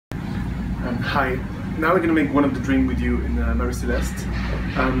Hi, now we're going to make one of the drinks with you in Mary Celeste.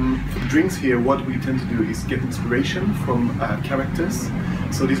 For the drinks here, what we tend to do is get inspiration from characters.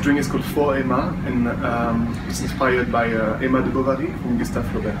 So this drink is called For Emma, and it's inspired by Emma de Bovary from Gustave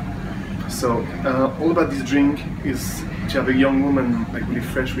Flaubert. So all about this drink is to have a young woman, like really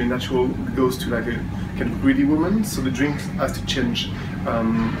fresh, really natural, goes to like a kind of greedy woman. So the drink has to change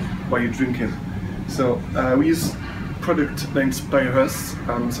while you're drinking. So we use product that inspire us,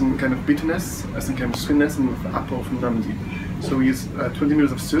 some kind of bitterness, some kind of sweetness, and with apple from Normandy. So we use 20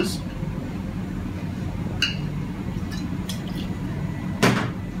 ml of suze,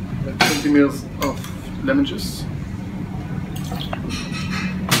 $20 ml of lemon juice,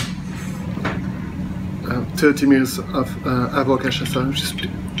 30 ml of Arbor cachaça, which is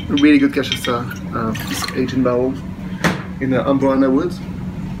really good cachaça, it's aged in barrel in Amboana wood.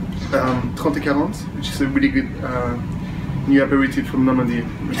 30-40, which is a really good new aperitif from Normandy,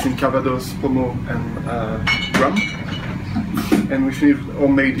 between Calvados, Pomo, and rum. And we finish with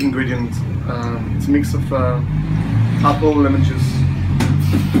homemade ingredients. It's a mix of apple, lemon juice,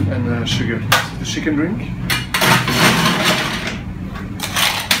 and sugar. The chicken drink.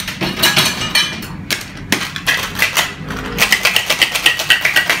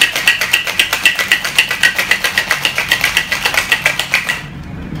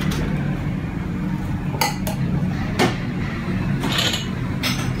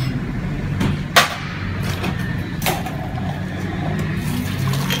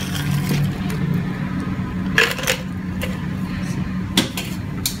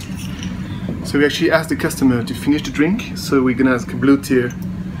 So we actually asked the customer to finish the drink, so we're gonna ask a blue tear,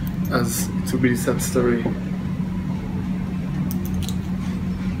 as it's a really sad story.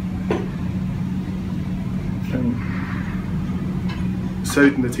 And serve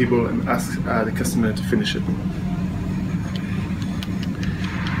it on the table and ask the customer to finish it.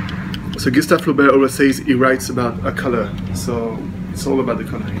 So Gustave Flaubert always says he writes about a color, so it's all about the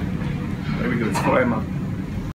color. There we go, it's For Emma.